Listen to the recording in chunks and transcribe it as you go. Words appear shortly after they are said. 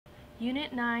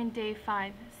Unit 9, Day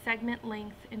 5, Segment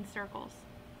Length in Circles.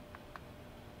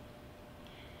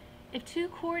 If two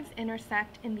chords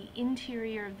intersect in the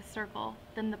interior of the circle,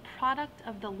 then the product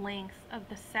of the lengths of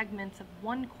the segments of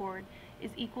one chord is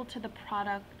equal to the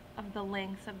product of the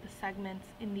lengths of the segments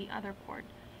in the other chord.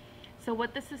 So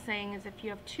what this is saying is if you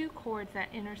have two chords that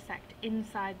intersect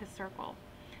inside the circle,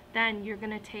 then you're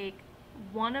going to take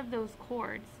one of those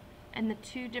chords and the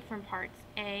two different parts,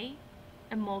 A,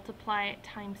 and multiply it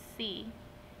times C,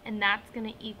 and that's going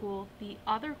to equal the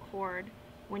other chord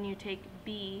when you take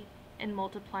B and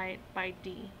multiply it by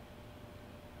D.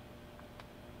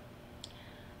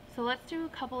 So let's do a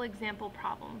couple example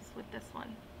problems with this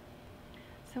one.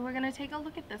 So we're going to take a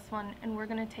look at this one, and we're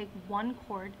going to take one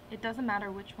chord. It doesn't matter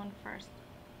which one first.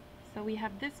 So we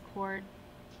have this chord.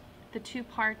 The two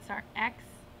parts are X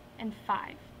and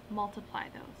 5. Multiply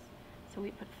those. So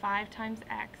we put 5 times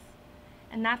X,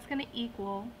 and that's going to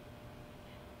equal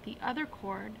the other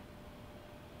chord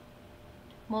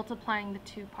multiplying the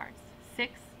two parts,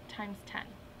 6 times 10.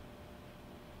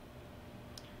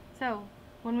 So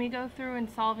when we go through and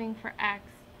solving for X,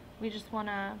 we just want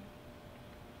to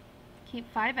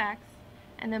keep 5X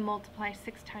and then multiply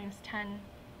 6 times 10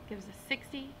 gives us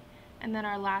 60, and then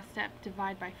our last step,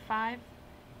 divide by 5,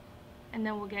 and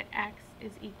then we'll get X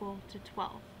is equal to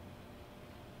 12.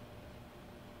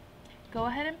 Go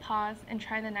ahead and pause and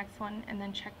try the next one, and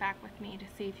then check back with me to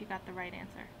see if you got the right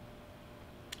answer.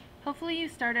 Hopefully you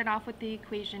started off with the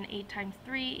equation 8 times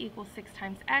 3 equals 6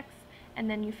 times X, and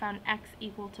then you found X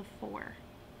equal to 4.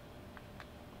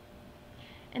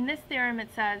 In this theorem it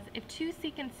says, if two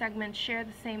secant segments share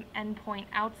the same endpoint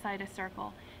outside a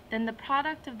circle, then the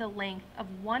product of the length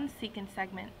of one secant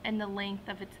segment and the length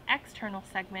of its external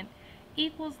segment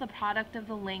equals the product of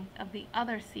the length of the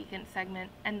other secant segment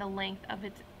and the length of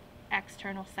its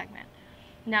external segment.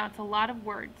 Now it's a lot of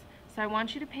words, so I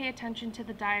want you to pay attention to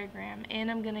the diagram, and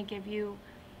I'm going to give you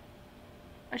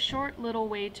a short little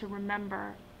way to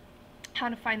remember how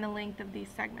to find the length of these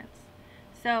segments.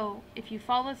 So if you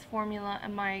follow this formula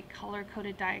in my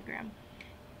color-coded diagram,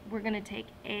 we're going to take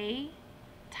A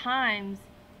times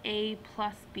A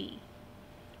plus B,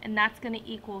 and that's going to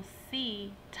equal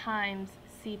C times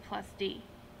C plus D.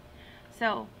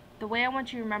 So the way I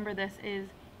want you to remember this is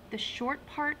the short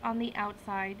part on the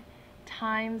outside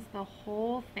times the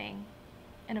whole thing,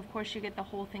 and of course you get the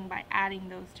whole thing by adding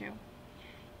those two,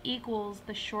 equals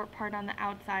the short part on the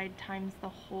outside times the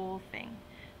whole thing.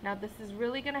 Now this is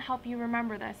really going to help you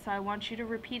remember this, so I want you to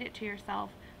repeat it to yourself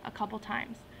a couple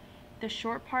times. The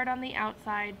short part on the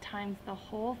outside times the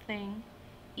whole thing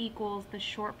equals the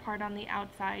short part on the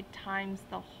outside times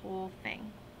the whole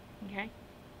thing. Okay?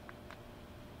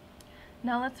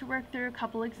 Now let's work through a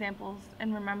couple examples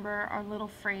and remember our little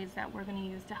phrase that we're going to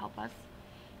use to help us.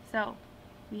 So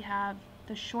we have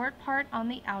the short part on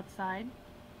the outside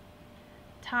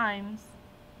times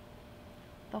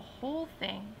the whole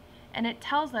thing, and it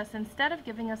tells us, instead of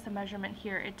giving us a measurement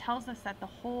here, it tells us that the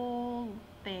whole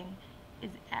thing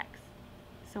is X.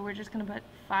 So we're just going to put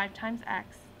 5 times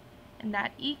X, and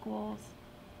that equals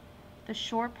the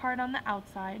short part on the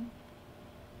outside,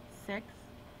 6,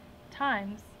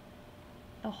 times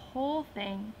the whole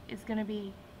thing is going to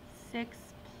be 6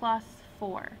 plus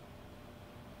 4,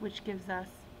 which gives us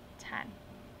 10.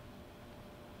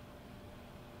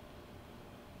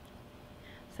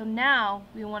 So now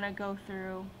we want to go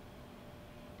through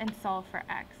and solve for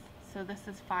X. So this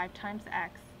is 5 times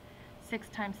X, 6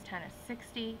 times 10 is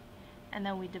 60, and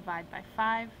then we divide by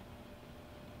 5,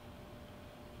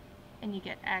 and you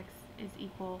get X is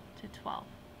equal to 12.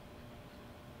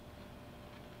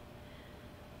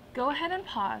 Go ahead and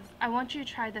pause. I want you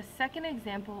to try the second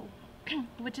example,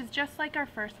 which is just like our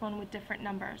first one with different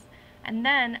numbers. And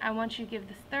then I want you to give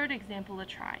this third example a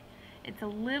try. It's a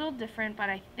little different, but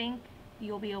I think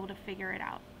you'll be able to figure it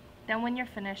out. Then when you're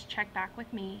finished, check back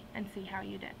with me and see how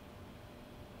you did.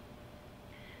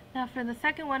 Now for the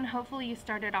second one, hopefully you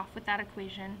started off with that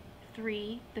equation.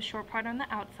 3, the short part on the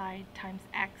outside, times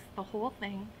X, the whole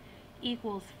thing,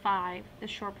 equals 5, the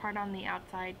short part on the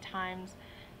outside, times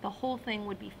the whole thing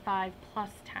would be 5 plus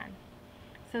 10.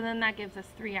 So then that gives us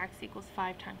 3x equals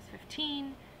 5 times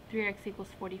 15, 3x equals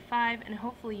 45, and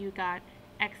hopefully you got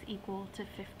x equal to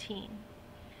 15.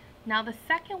 Now the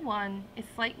second one is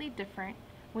slightly different.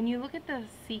 When you look at the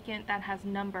secant that has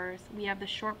numbers, we have the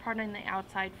short part on the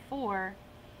outside, 4,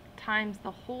 times the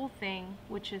whole thing,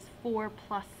 which is 4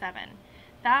 plus 7.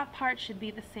 That part should be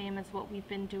the same as what we've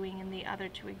been doing in the other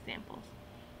two examples.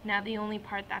 Now the only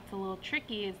part that's a little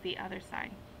tricky is the other side.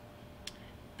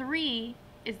 3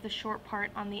 is the short part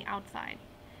on the outside.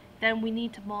 Then we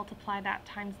need to multiply that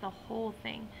times the whole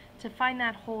thing. To find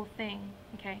that whole thing,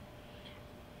 okay,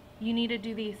 you need to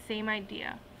do the same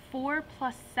idea. 4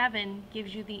 plus 7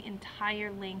 gives you the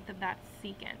entire length of that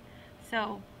secant.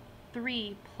 So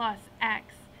 3 plus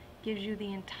x gives you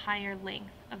the entire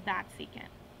length of that secant.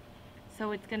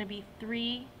 So it's going to be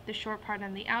 3, the short part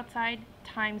on the outside,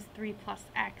 times 3 plus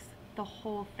x, the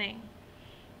whole thing.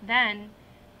 Then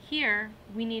here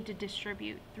we need to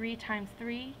distribute. 3 times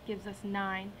 3 gives us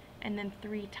 9, and then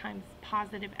 3 times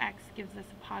positive x gives us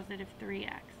a positive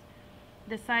 3x.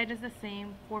 This side is the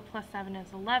same. 4 plus 7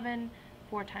 is 11.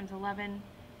 4 times 11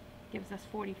 gives us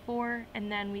 44, and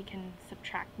then we can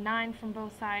subtract 9 from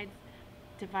both sides,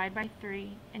 divide by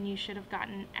 3, and you should have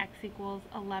gotten x equals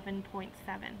 11.7.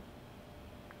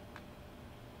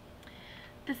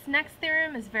 This next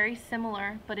theorem is very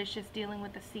similar, but it's just dealing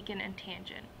with the secant and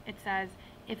tangent. It says,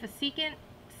 if a secant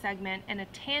segment and a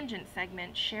tangent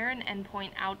segment share an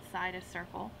endpoint outside a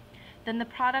circle, then the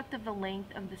product of the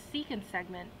length of the secant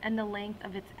segment and the length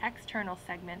of its external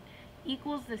segment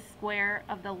equals the square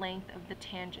of the length of the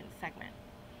tangent segment.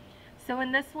 So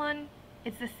in this one,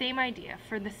 it's the same idea.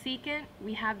 For the secant,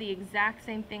 we have the exact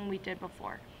same thing we did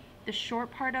before. The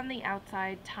short part on the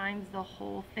outside times the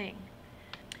whole thing.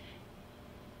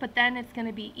 But then it's going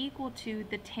to be equal to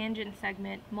the tangent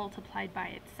segment multiplied by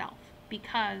itself,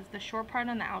 because the short part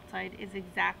on the outside is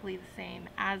exactly the same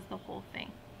as the whole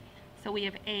thing. So we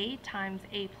have a times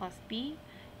a plus b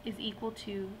is equal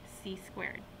to c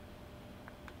squared.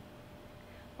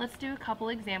 Let's do a couple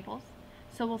examples.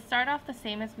 So we'll start off the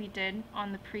same as we did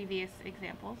on the previous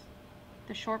examples.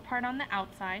 The short part on the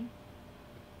outside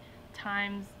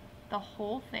times the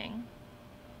whole thing,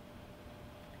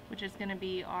 which is going to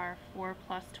be our 4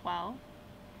 plus 12,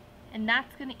 and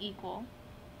that's going to equal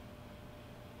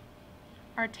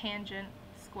our tangent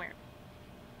squared.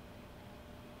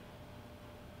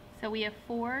 So we have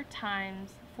 4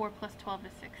 times 4 plus 12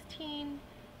 is 16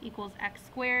 equals x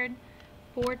squared.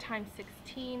 4 times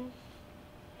 16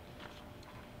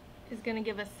 is going to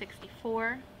give us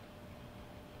 64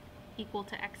 equal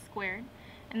to x squared.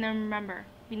 And then remember,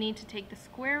 we need to take the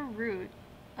square root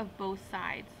of both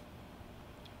sides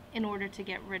in order to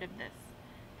get rid of this.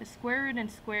 The square root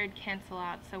and squared cancel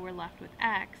out, so we're left with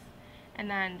x, and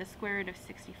then the square root of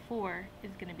 64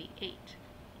 is going to be 8,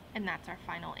 and that's our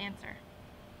final answer.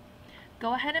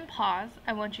 Go ahead and pause.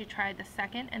 I want you to try the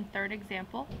second and third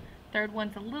example. Third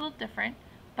one's a little different,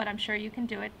 but I'm sure you can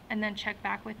do it, and then check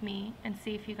back with me and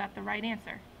see if you got the right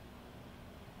answer.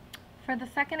 For the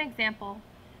second example,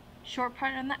 short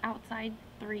part on the outside,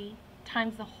 3,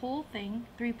 times the whole thing,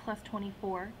 3 plus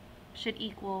 24, should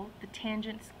equal the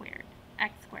tangent squared,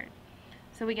 x squared.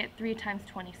 So we get 3 times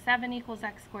 27 equals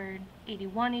x squared,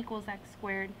 81 equals x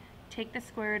squared. Take the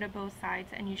square root of both sides,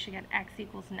 and you should get x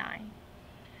equals 9.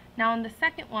 Now in the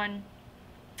second one,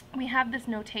 we have this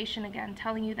notation again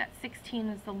telling you that 16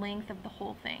 is the length of the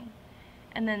whole thing.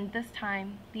 And then this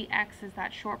time, the x is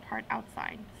that short part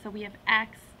outside. So we have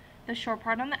x, the short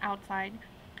part on the outside,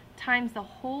 times the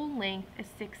whole length is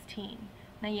 16.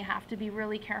 Now you have to be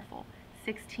really careful.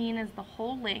 16 is the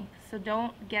whole length, so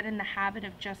don't get in the habit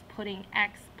of just putting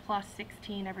x plus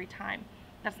 16 every time.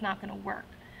 That's not going to work.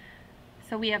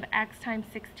 So we have x times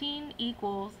 16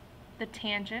 equals the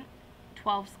tangent,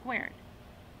 12 squared.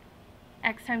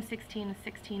 X times 16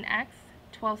 is 16x,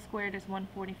 12 squared is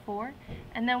 144,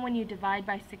 and then when you divide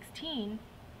by 16,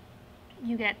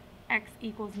 you get x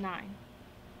equals 9.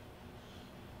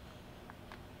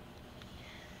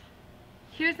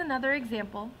 Here's another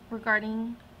example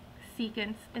regarding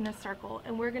secants in a circle,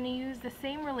 and we're going to use the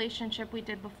same relationship we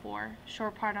did before.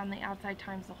 Short part on the outside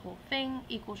times the whole thing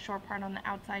equals short part on the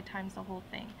outside times the whole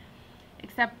thing,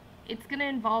 except it's going to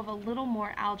involve a little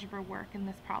more algebra work in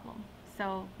this problem.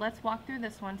 So let's walk through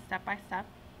this one step by step.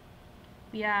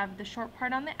 We have the short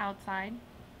part on the outside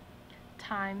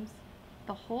times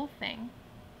the whole thing,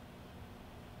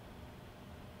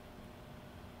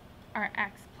 our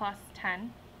x plus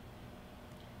 10,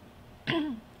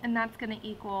 and that's going to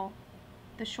equal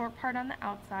the short part on the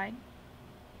outside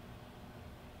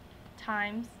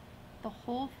times the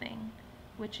whole thing,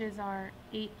 which is our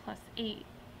 8 plus 8.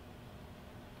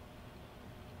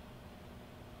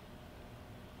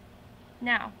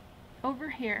 Now, over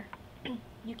here,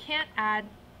 you can't add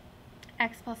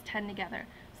x plus 10 together,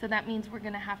 so that means we're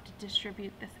going to have to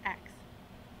distribute this x.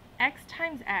 X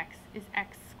times x is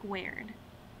x squared.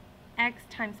 X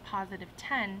times positive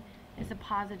 10 is a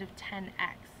positive 10x.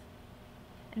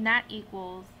 And that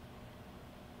equals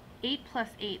 8 plus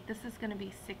 8, this is going to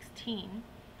be 16,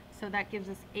 so that gives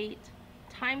us 8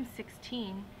 times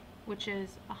 16, which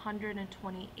is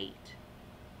 128.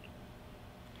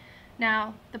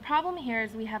 Now, the problem here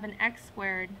is we have an x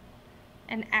squared,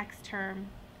 an x term,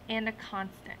 and a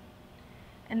constant.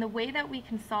 And the way that we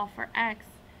can solve for x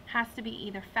has to be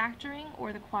either factoring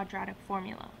or the quadratic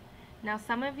formula. Now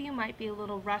some of you might be a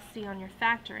little rusty on your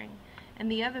factoring,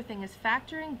 and the other thing is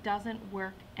factoring doesn't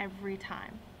work every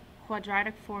time.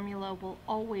 Quadratic formula will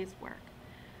always work.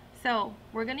 So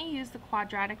we're going to use the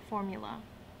quadratic formula.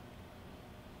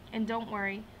 And don't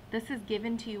worry, this is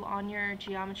given to you on your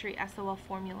geometry SOL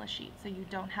formula sheet, so you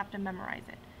don't have to memorize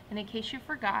it. And in case you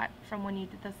forgot from when you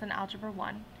did this in Algebra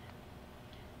 1,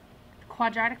 the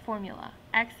quadratic formula,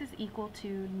 x is equal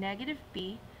to negative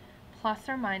b plus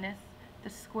or minus the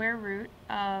square root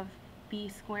of b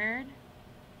squared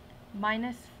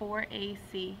minus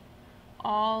 4ac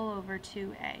all over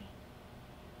 2a.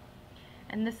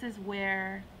 And this is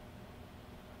where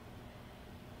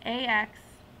ax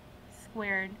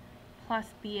squared plus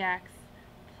bx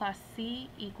plus c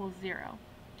equals 0.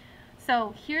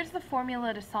 So here's the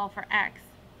formula to solve for x,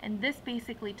 and this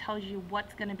basically tells you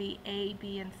what's going to be a,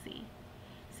 b, and c.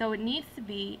 So it needs to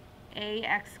be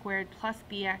ax squared plus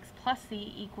bx plus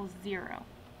c equals 0.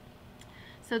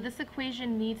 So this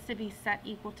equation needs to be set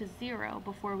equal to 0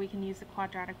 before we can use the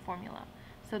quadratic formula.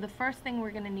 So the first thing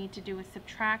we're going to need to do is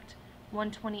subtract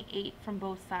 128 from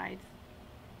both sides.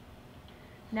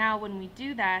 Now when we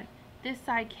do that, this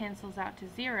side cancels out to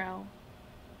 0,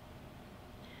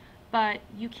 but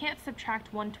you can't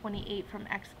subtract 128 from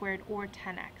x squared or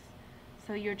 10x.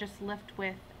 So you're just left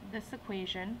with this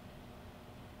equation,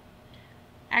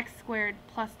 x squared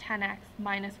plus 10x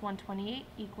minus 128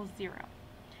 equals 0.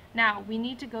 Now we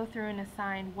need to go through and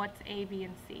assign what's a, b,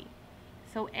 and c.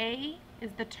 So a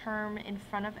is the term in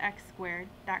front of x squared,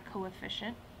 that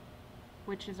coefficient,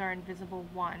 which is our invisible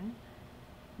 1.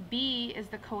 b is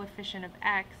the coefficient of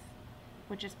x,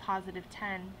 which is positive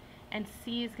 10, and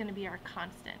c is going to be our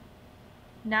constant.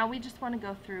 Now we just want to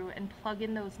go through and plug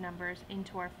in those numbers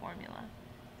into our formula.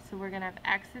 So we're going to have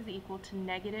x is equal to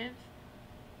negative,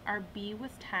 our b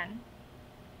was 10,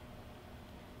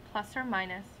 plus or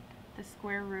minus the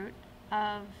square root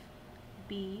of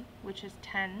b, which is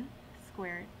 10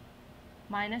 squared,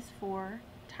 minus 4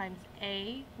 times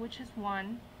a, which is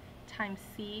 1, times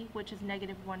c, which is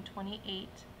negative 128,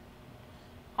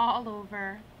 all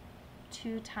over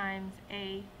 2 times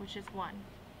a, which is 1.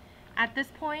 At this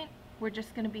point, we're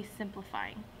just going to be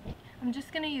simplifying. I'm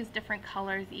just going to use different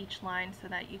colors each line so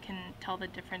that you can tell the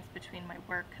difference between my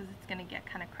work, because it's going to get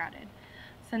kind of crowded.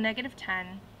 So negative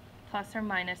 10 plus or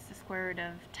minus the square root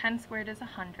of 10 squared is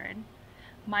 100,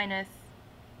 minus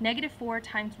negative 4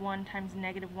 times 1 times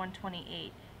negative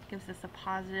 128 gives us a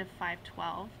positive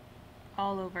 512,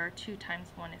 all over 2 times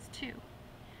 1 is 2.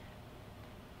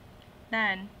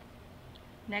 Then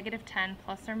negative 10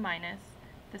 plus or minus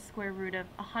the square root of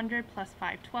 100 plus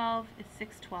 512 is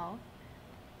 612,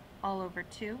 all over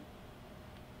 2.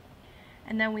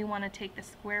 And then we want to take the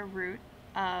square root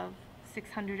of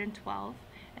 612,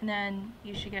 and then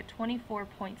you should get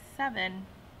 24.7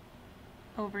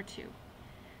 over 2.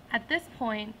 At this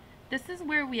point, this is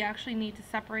where we actually need to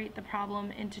separate the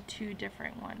problem into two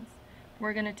different ones.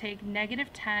 We're going to take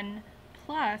negative 10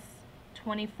 plus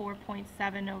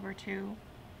 24.7 over 2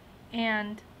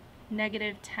 and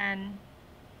negative 10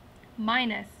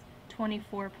 minus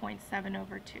 24.7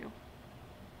 over 2.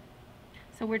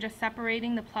 So we're just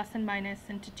separating the plus and minus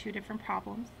into two different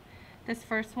problems. This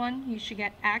first one, you should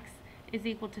get x is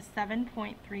equal to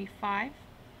 7.35,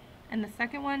 and the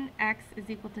second one, x is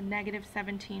equal to negative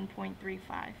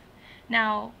 17.35.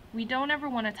 Now, we don't ever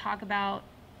want to talk about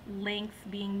lengths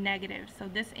being negative, so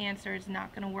this answer is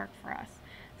not going to work for us.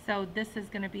 So this is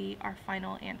going to be our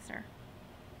final answer.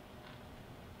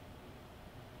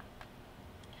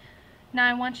 Now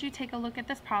I want you to take a look at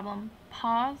this problem,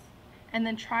 pause, and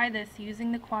then try this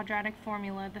using the quadratic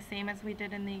formula the same as we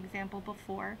did in the example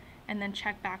before, and then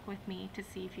check back with me to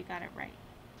see if you got it right.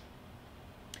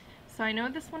 So I know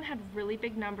this one had really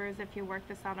big numbers if you work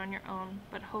this out on your own,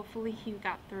 but hopefully you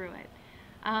got through it.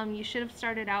 You should have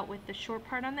started out with the short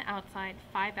part on the outside,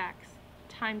 5x,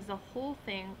 times the whole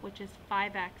thing, which is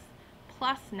 5x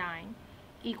plus 9,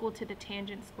 equal to the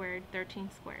tangent squared, 13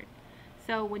 squared.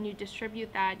 So when you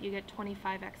distribute that, you get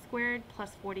 25x squared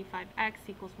plus 45x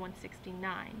equals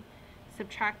 169.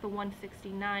 Subtract the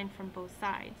 169 from both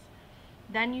sides.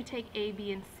 Then you take a,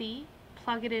 b, and c,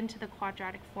 plug it into the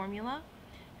quadratic formula,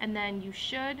 and then you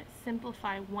should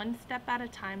simplify one step at a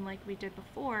time like we did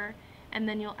before, and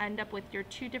then you'll end up with your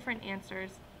two different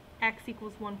answers, x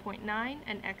equals 1.9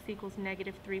 and x equals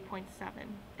negative 3.7.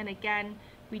 And again,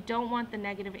 we don't want the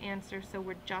negative answer, so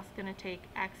we're just going to take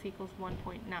x equals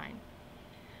 1.9.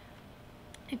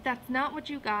 If that's not what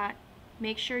you got,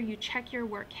 make sure you check your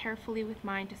work carefully with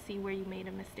mine to see where you made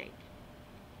a mistake.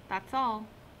 That's all.